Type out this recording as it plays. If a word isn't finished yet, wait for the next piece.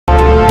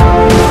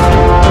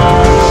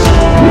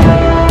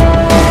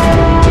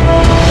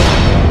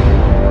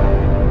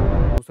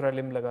दूसरा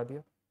लिम्ब लगा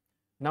दिया.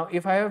 Now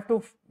if I have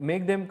to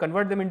make them,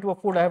 convert them into a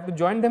fold, I have to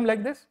join them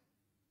like this.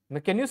 Now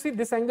can you see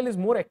this angle is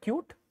more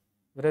acute,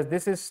 whereas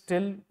this is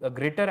still a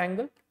greater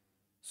angle.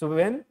 So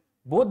when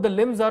both the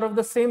limbs are of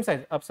the same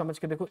size, अब समझ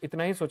के देखो,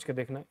 इतना ही सोच के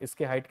देखना,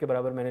 इसके height के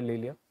बराबर मैंने ले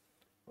लिया,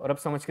 और अब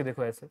समझ के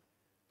देखो ऐसे,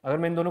 अगर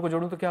मैं इन दोनों को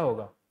जोड़ूं तो क्या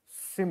होगा?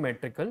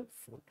 Symmetrical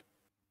fold.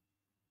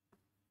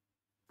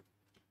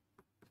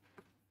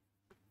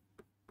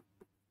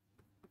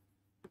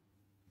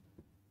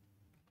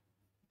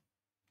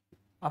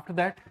 After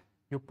that,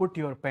 you put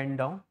your pen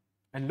down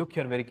and look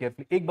here very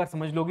carefully. एक बार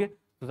समझ लोगे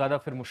तो ज़्यादा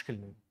फिर मुश्किल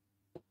नहीं.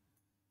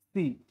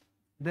 See,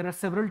 there are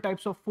several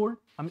types of fold.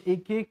 हम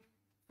एक एक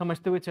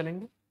समझते हुए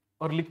चलेंगे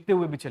और लिखते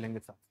हुए भी चलेंगे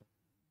साथ साथ.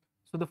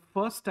 So the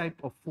first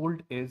type of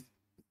fold is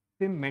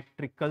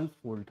symmetrical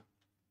fold.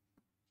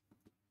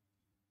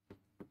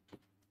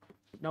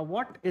 Now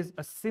what is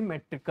a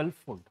symmetrical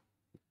fold?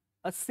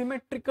 A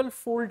symmetrical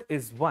fold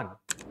is one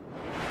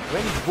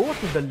when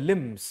both the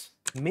limbs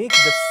make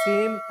the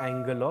same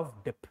angle of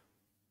dip.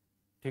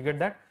 Do you get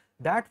that?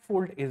 That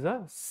fold is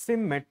a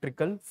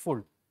symmetrical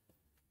fold.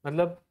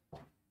 मतलब,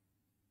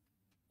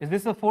 is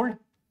this a fold?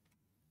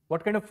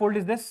 What kind of fold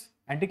is this?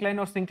 Anticline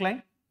or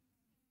syncline?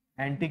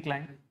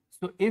 Anticline.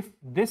 So if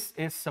this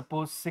is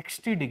suppose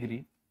 60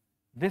 degree,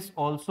 this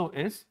also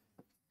is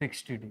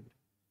 60 degree.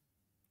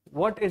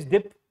 What is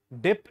dip?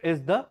 Dip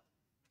is the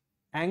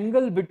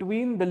angle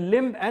between the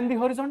limb and the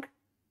horizontal.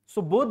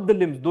 So both the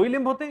limbs, दो ही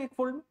limb होते हैं एक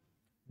fold में,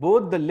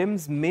 both the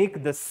limbs make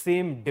the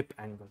same dip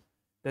angle.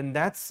 Then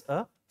that's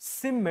a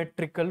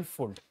symmetrical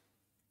fold.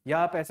 या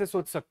आप ऐसे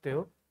सोच सकते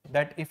हो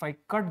that if I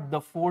cut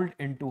the fold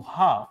into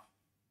half,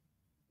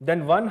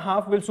 then one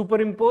half will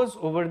superimpose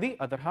over the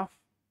other half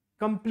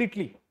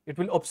completely. It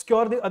will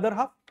obscure the other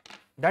half.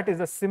 That is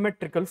a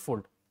symmetrical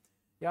fold.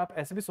 या आप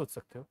ऐसे भी सोच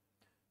सकते हो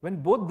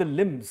when both the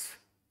limbs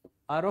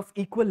are of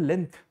equal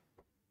length,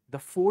 the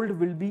fold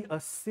will be a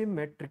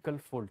symmetrical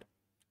fold.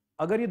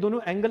 अगर ये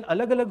दोनों एंगल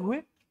अलग अलग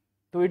हुए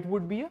तो it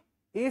would be a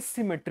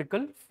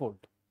asymmetrical fold.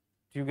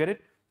 Do you get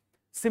it?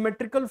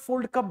 Symmetrical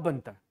fold कब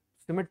बनता है?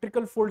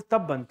 Symmetrical fold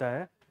तब बनता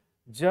है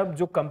जब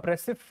जो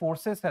compressive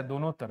forces है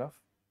दोनों तरफ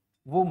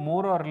वो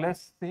more or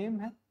less same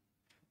है,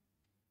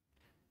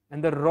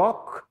 and the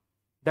rock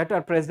that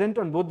are present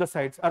on both the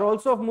sides are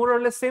also of more or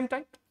less same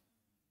type,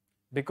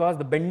 because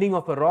the bending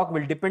of a rock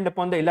will depend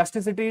upon the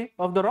elasticity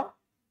of the rock.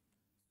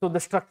 So the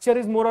structure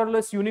is more or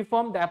less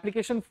uniform, the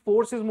application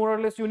force is more or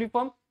less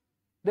uniform,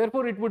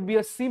 therefore it would be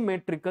a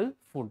symmetrical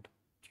fold.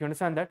 Do you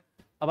understand that?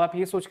 अब आप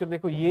ये सोच कर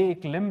देखो, ये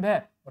एक limb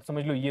है और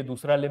समझ लो ये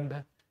दूसरा लिम्ब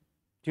है.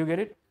 Do you get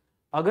it?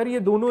 अगर ये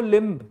दोनों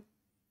लिम्ब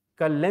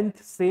का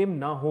लेंथ सेम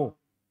ना हो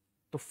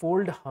तो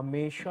फोल्ड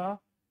हमेशा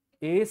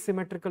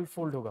एसिमेट्रिकल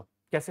फोल्ड होगा.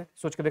 कैसे?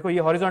 सोच के देखो, ये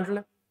हॉरिजॉन्टल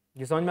है,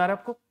 ये समझ में आ रहा है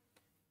आपको?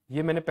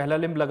 ये मैंने पहला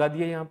लिम्ब लगा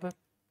दिया यहाँ पर,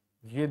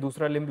 ये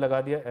दूसरा लिम्ब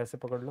लगा दिया, ऐसे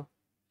पकड़ लो,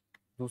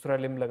 दूसरा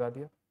लिम्ब लगा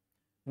दिया.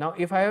 Now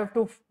if I have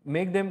to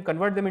make them,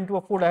 convert them into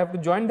a fold, I have to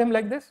join them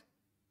like this.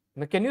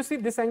 Now can you see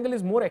this angle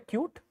is more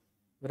acute,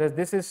 whereas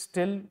this is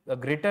still a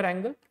greater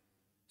angle.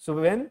 So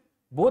when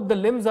both the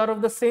limbs are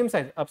of the same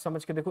size, अब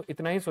समझ के देखो,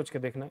 इतना ही सोच के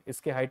देखना,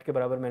 इसके height के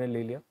बराबर मैंने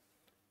ले लिया,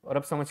 और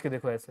अब समझ के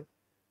देखो ऐसे,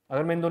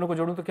 अगर मैं इन दोनों को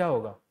जोड़ूं तो क्या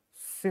होगा?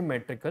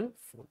 Symmetrical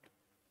fold.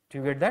 Do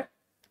you get that?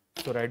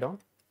 So write down.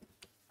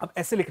 अब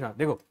ऐसे लिखना,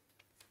 देखो,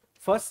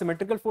 फर्स्ट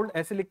सिमेट्रिकल फोल्ड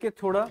ऐसे लिख के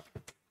थोड़ा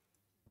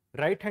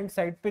राइट हैंड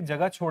साइड पे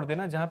जगह छोड़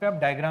देना जहां पे आप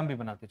डायग्राम भी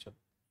बनाते चलो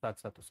साथ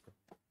साथ उसको.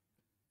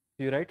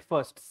 You right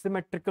first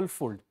symmetrical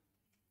fold,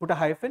 put a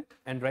hyphen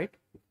and right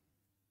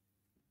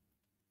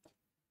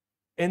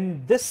in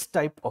this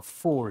type of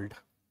fold,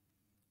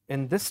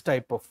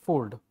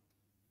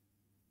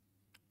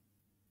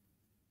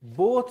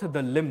 both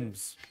the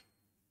limbs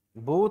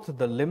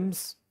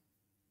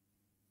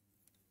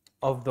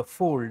of the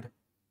fold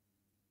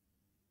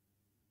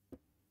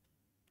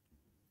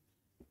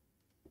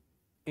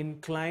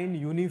incline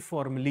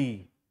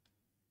uniformly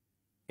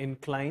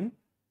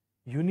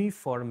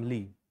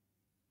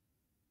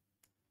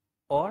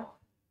or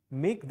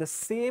make the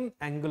same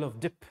angle of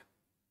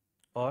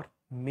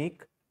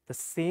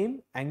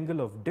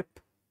dip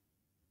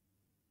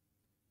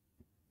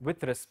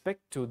with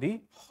respect to the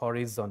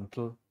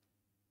horizontal.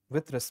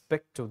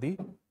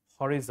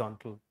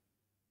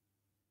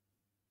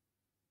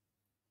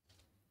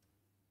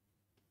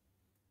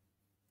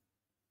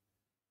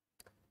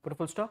 Put a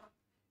full stop.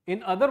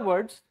 In other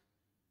words,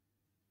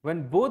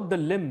 when both the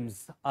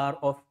limbs are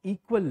of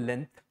equal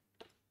length,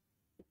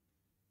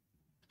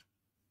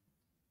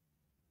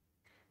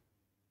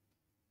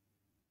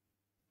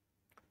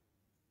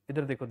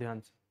 इधर देखो ध्यान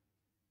से,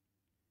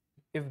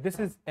 if this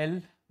is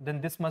L,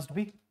 then this must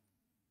be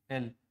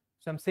L.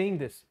 So I'm saying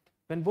this,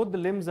 when both the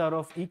limbs are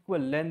of equal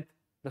length,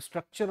 the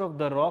structure of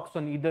the rocks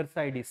on either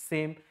side is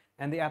same,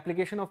 and the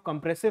application of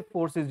compressive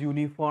force is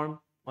uniform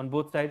on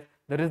both sides,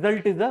 the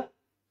result is a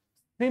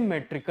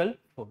symmetrical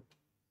fold.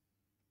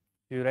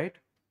 You right?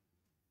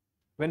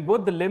 When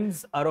both the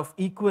limbs are of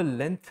equal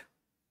length,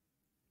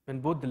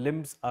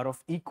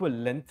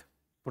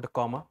 put a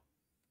comma,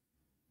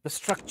 the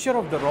structure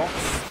of the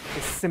rocks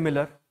is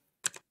similar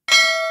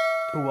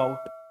throughout.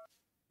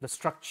 the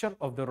structure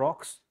of the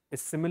rocks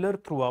is similar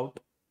throughout,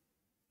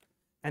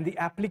 and the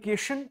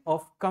application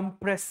of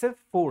compressive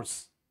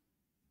force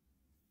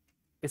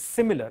is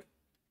similar,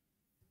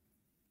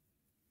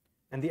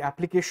 and the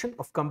application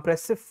of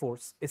compressive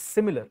force is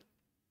similar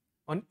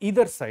on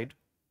either side,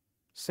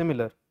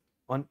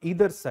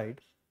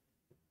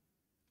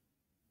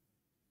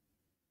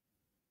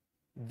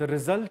 the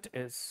result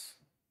is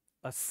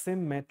a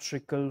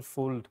symmetrical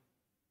fold.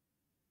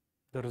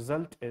 The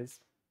result is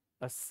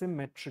a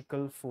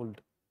symmetrical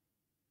fold.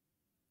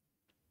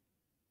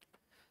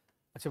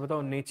 अच्छा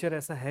बताओ, nature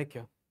ऐसा है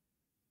क्या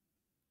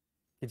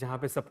कि जहां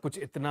पे सब कुछ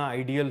इतना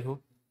आइडियल हो?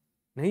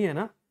 नहीं है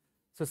ना.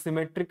 सो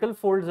symmetrical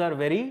folds are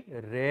very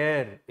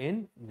rare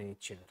in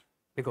nature.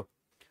 देखो,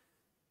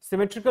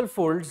 symmetrical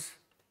folds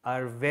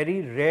are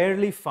very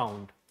rarely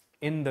found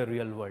in the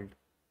real world.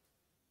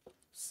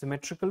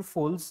 Symmetrical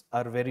folds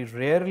are very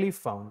rarely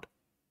found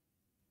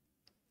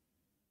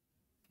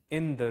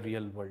in the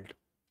real world.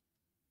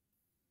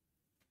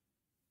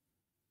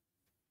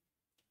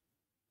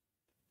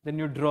 Then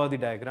you draw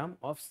the diagram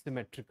of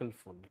symmetrical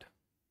fold.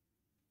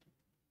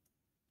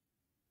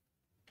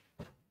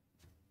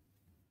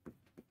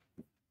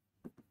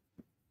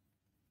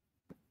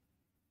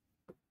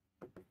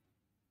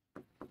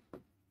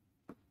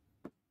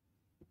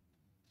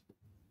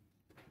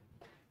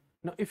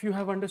 Now, if you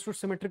have understood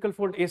symmetrical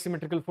fold,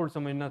 asymmetrical fold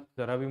समझना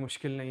जरा भी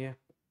मुश्किल नहीं है.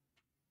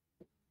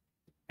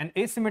 An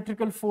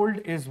asymmetrical fold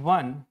is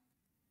one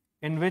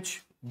in which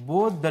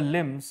both the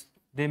limbs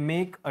they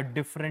make a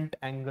different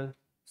angle.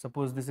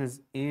 Suppose this is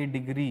A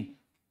degree,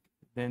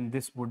 then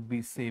this would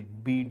be say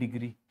B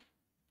degree.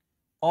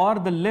 Or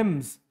the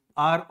limbs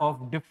are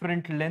of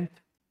different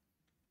length.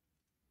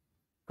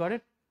 Got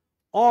it?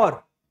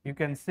 Or you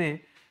can say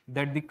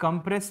that the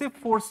compressive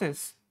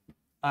forces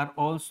are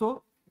also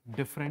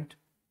different.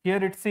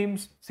 Here it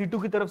seems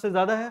C2 की तरफ से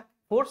ज़्यादा है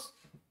force.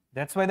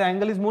 That's why the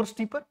angle is more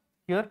steeper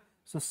here.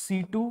 So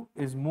C2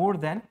 is more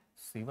than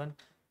C1.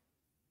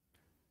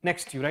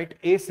 Next, you write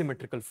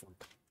asymmetrical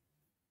fold.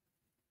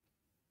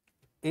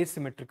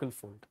 Asymmetrical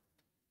fold.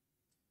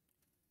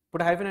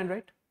 Put a hyphen and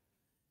write.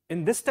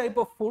 In this type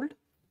of fold,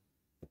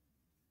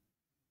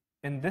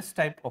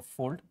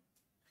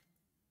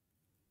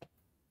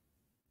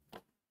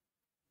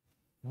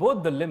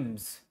 both the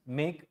limbs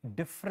make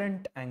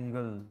different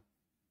angle.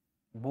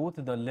 Both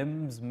the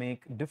limbs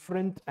make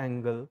different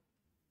angle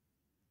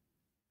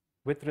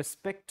with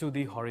respect to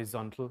the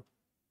horizontal.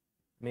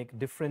 Make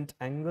different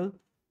angle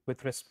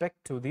with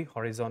respect to the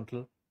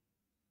horizontal.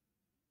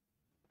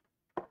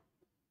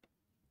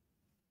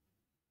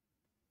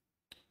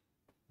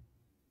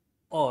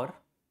 Or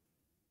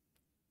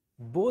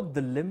both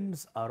the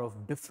limbs are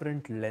of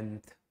different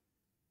length.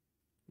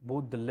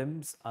 Both the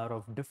limbs are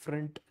of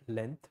different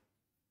length.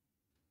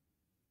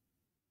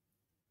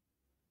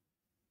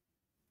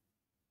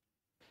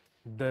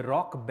 The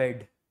rock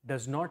bed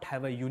does not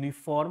have a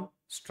uniform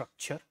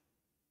structure.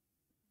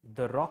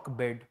 The rock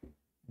bed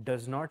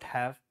does not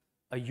have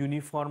a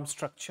uniform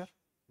structure.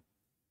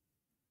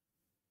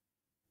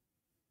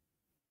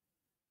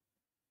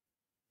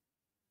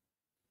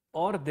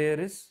 Or there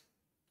is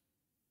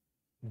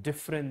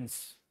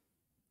difference,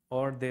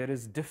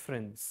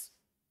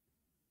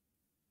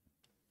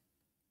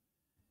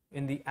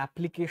 in the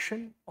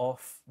application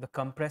of the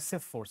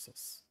compressive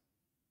forces.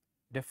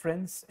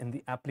 Difference in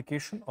the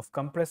application of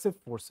compressive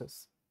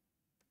forces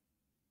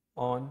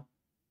on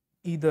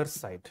either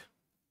side.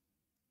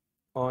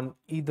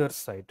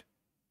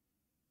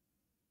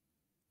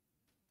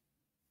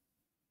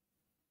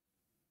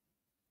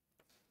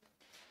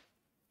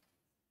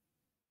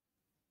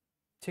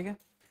 ठीक है?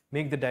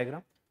 Make the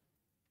diagram.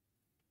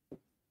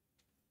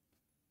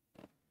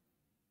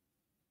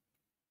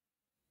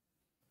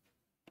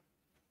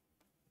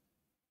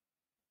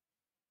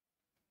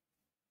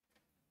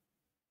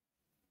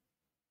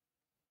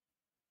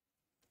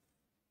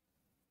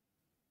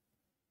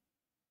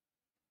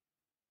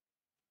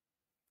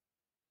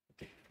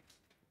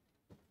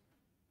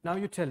 Now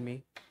you tell me,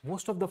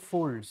 most of the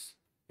folds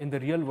in the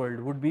real world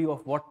would be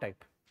of what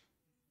type?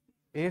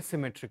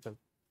 Asymmetrical.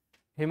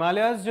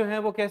 Himalayas जो हैं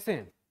वो कैसे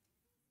हैं?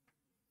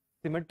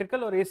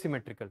 Symmetrical और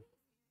asymmetrical?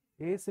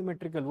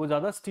 Asymmetrical. वो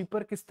ज़्यादा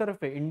steeper किस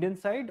तरफ है? Indian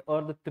side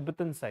और the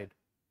Tibetan side?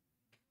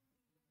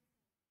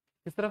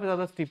 किस तरफ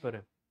ज़्यादा steeper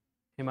है?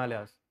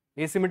 Himalayas.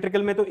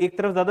 Asymmetrical में तो एक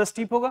तरफ ज़्यादा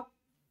steep होगा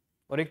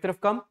और एक तरफ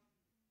कम,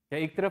 या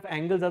एक तरफ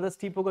angle ज़्यादा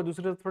steep होगा,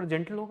 दूसरी तरफ थोड़ा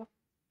gentle होगा.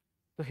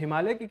 तो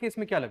हिमालय के केस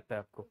में क्या लगता है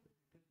आपको?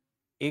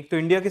 एक तो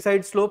इंडिया की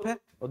साइड स्लोप है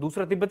और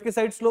दूसरा तिब्बत की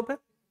साइड स्लोप है,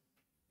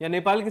 या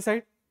नेपाल की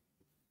साइड.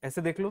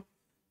 ऐसे देख लो,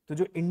 तो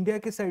जो इंडिया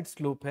की साइड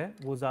स्लोप है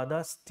वो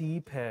ज्यादा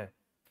स्टीप है,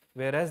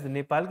 whereas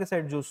नेपाल के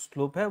साइड जो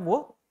स्लोप है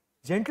वो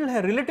जेंटल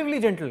है, रिलेटिवली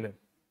जेंटल है.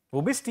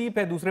 वो भी स्टीप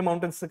है दूसरे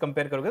माउंटेन्स से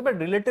कंपेयर करोगे, बट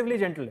रिलेटिवली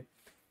जेंटल है.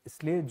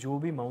 इसलिए जो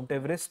भी माउंट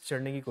एवरेस्ट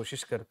चढ़ने की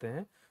कोशिश करते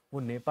हैं वो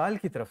नेपाल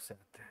की तरफ से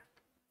आते हैं.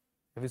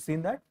 Have you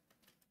seen that?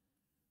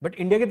 But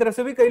India की तरफ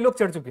से भी कई लोग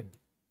चढ़ चुके हैं.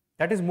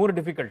 That is more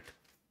difficult.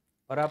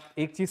 और आप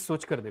एक चीज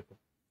सोच कर देखो,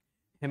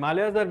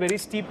 Himalayas are very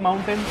steep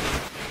mountains.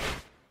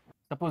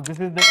 Suppose this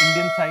is the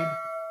Indian side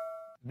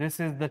this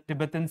is the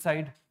Tibetan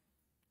side.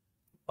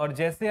 और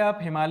जैसे आप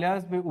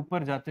हिमालयाज पे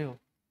ऊपर जाते हो,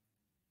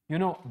 you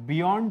know,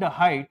 beyond the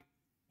height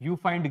you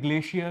find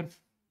glaciers.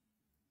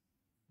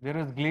 There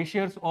is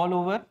glaciers all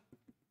over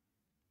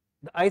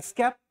the ice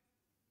cap.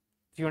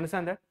 Do you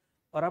understand that?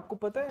 और आपको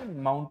पता है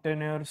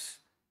mountaineers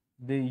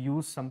they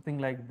use something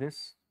like this.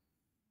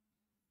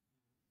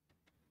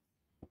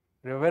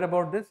 Aware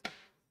about this?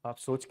 आप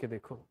सोच के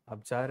देखो,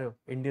 आप जा रहे हो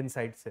इंडियन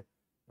साइड से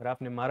और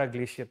आपने मारा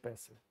ग्लेशियर पे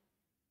ऐसे,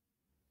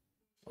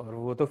 और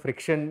वो तो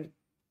फ्रिक्शन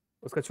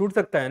उसका छूट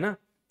सकता है ना,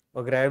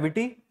 और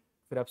ग्रेविटी,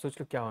 फिर आप सोच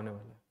लो क्या होने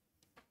वाला है।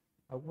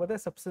 आपको पता है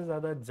सबसे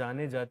ज्यादा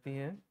जाने जाती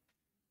हैं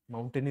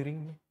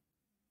माउंटेनियरिंग में,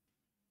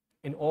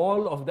 in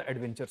all of the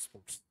adventure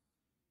sports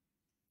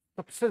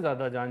सबसे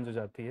ज्यादा जान जो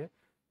जाती है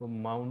वो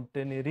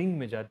माउंटेनियरिंग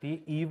में जाती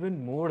है, even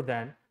more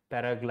than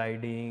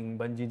paragliding,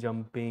 bungee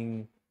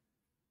jumping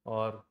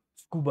और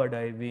स्कूबा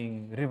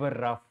डाइविंग, रिवर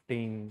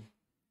राफ्टिंग।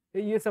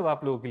 ये सब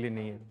आप लोगों के लिए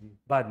नहीं है,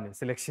 बाद में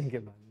सिलेक्शन के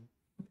बाद में।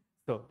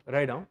 तो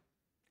write down,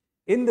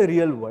 in the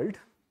real world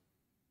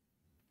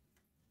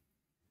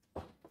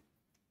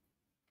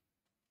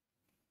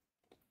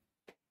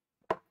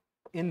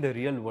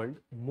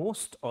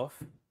most of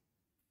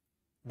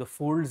the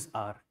folds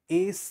are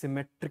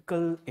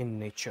asymmetrical in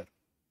nature.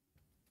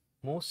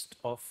 Most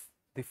of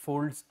the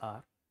folds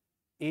are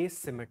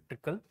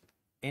asymmetrical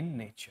in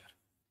nature.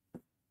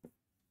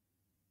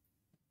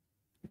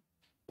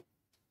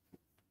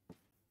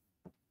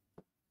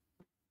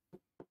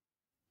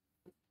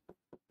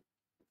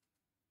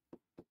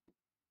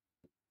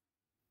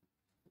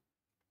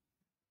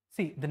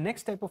 See, the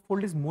next type of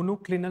fold is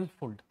monoclinal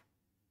fold.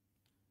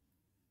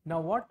 Now,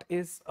 what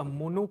is a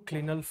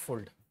monoclinal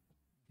fold?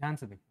 ध्यान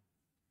से देखो।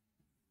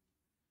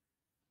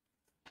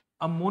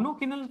 A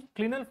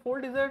monoclinal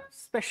fold is a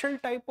special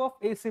type of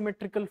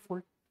asymmetrical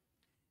fold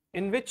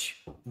in which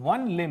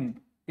one limb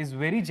is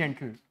very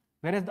gentle,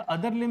 whereas the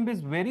other limb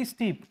is very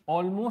steep,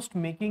 almost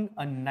making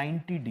a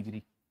 90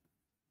 degree.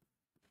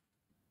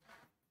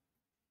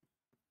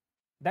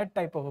 That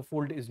type of a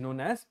fold is known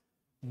as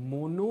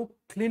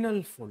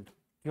monoclinal fold.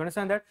 You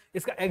understand that?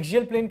 इसका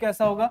axial plane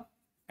कैसा होगा?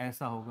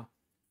 ऐसा होगा.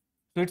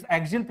 So its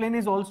axial plane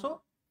is also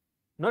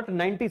not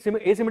 90.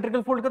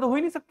 Asymmetrical fold का तो हो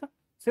ही नहीं सकता.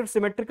 सिर्फ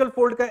सिमेट्रिकल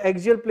फोल्ड का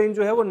एक्सियल प्लेन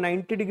जो है वो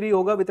 90 डिग्री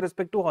होगा विद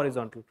रिस्पेक्ट टू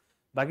हॉरिजॉन्टल,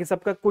 बाकी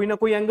सबका कोई ना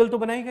कोई एंगल तो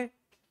बना ही गए.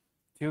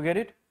 You get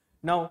it?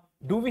 Now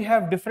do we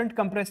have different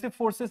compressive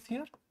forces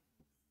here?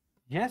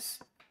 Yes.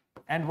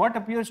 And what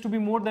appears to be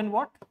more than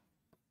what?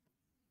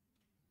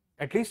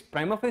 At least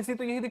prima facie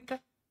तो यही दिखता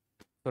है.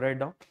 So write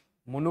down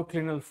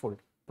monoclinal fold.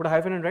 Put a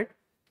hyphen and write.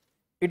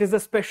 It is a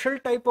special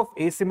type of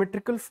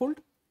asymmetrical fold.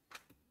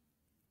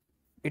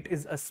 It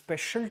is a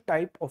special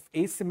type of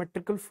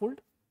asymmetrical fold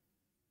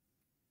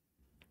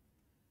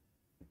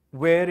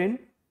wherein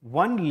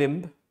one limb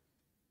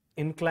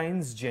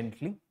inclines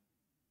gently,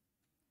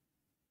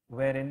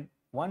 whereas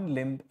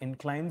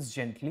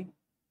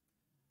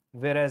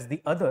the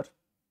other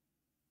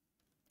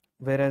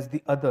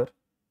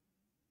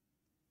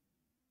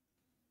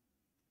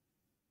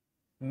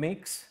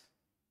makes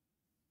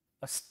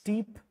a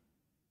steep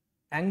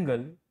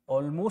angle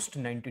almost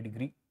 90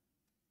 degree,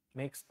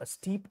 makes a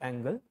steep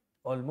angle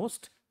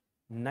almost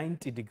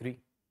 90 degree.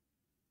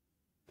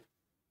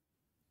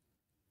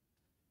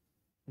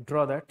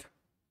 Draw that.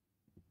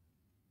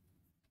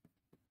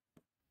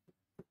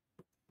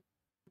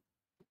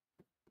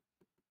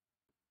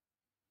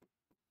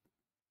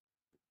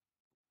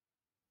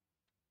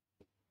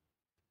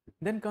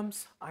 Then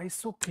comes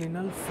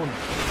isoclinal fold.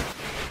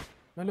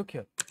 Now look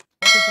here.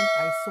 What is an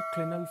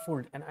isoclinal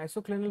fold? An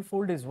isoclinal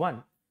fold is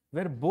one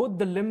where both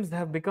the limbs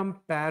have become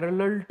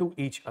parallel to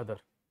each other,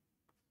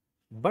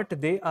 but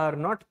they are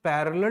not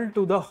parallel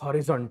to the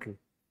horizontal.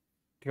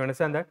 Do you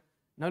understand that?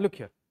 Now look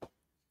here.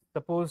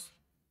 Suppose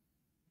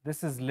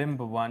this is limb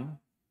 1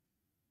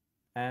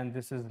 and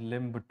this is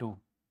limb 2.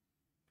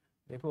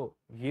 देखो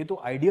ये तो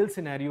ideal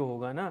scenario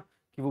होगा ना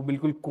कि वो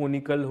बिल्कुल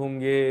conical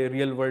होंगे.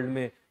 Real world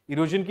में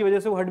इरोजन की वजह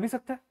से वो हट भी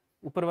सकता है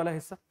ऊपर वाला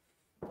हिस्सा.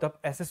 तब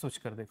ऐसे सोच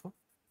कर देखो.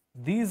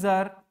 These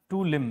are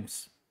two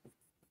limbs.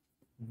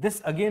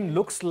 This again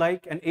looks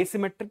like an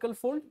asymmetrical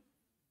fold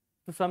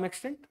to some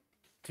extent.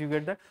 Do you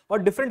get that? Or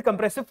different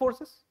compressive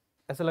forces.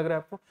 ऐसा लग रहा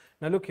है आपको?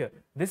 Now look here.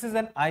 This is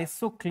an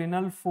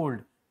isoclinal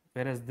fold,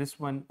 whereas this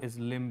one is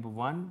limb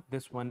 1,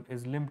 this one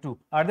is limb 2.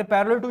 Are they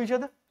parallel to each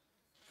other?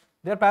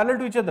 They are parallel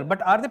to each other,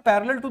 but are they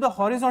parallel to the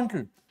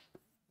horizontal?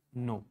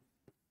 No.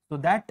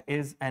 So that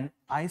is an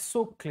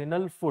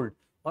isoclinal fold.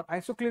 और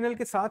isoclinal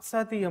के साथ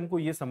साथ ही हमको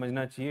ये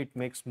समझना चाहिए, it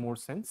makes more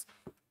sense,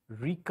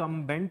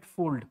 recumbent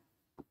fold.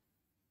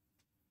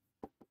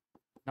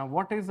 Now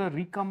what is a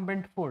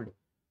recumbent fold?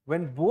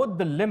 When both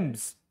the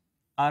limbs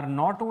are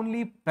not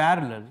only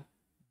parallel,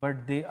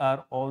 but they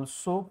are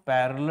also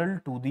parallel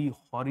to the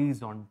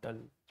horizontal.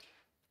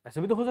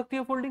 ऐसे भी तो हो सकती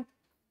है folding.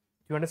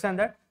 Do you understand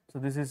that? So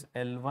this is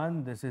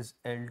L1, this is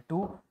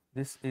L2,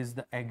 this is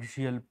the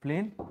axial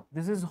plane,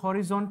 this is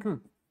horizontal.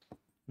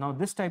 Now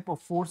this type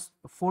of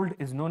fold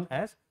is known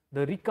as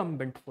the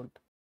recumbent fold.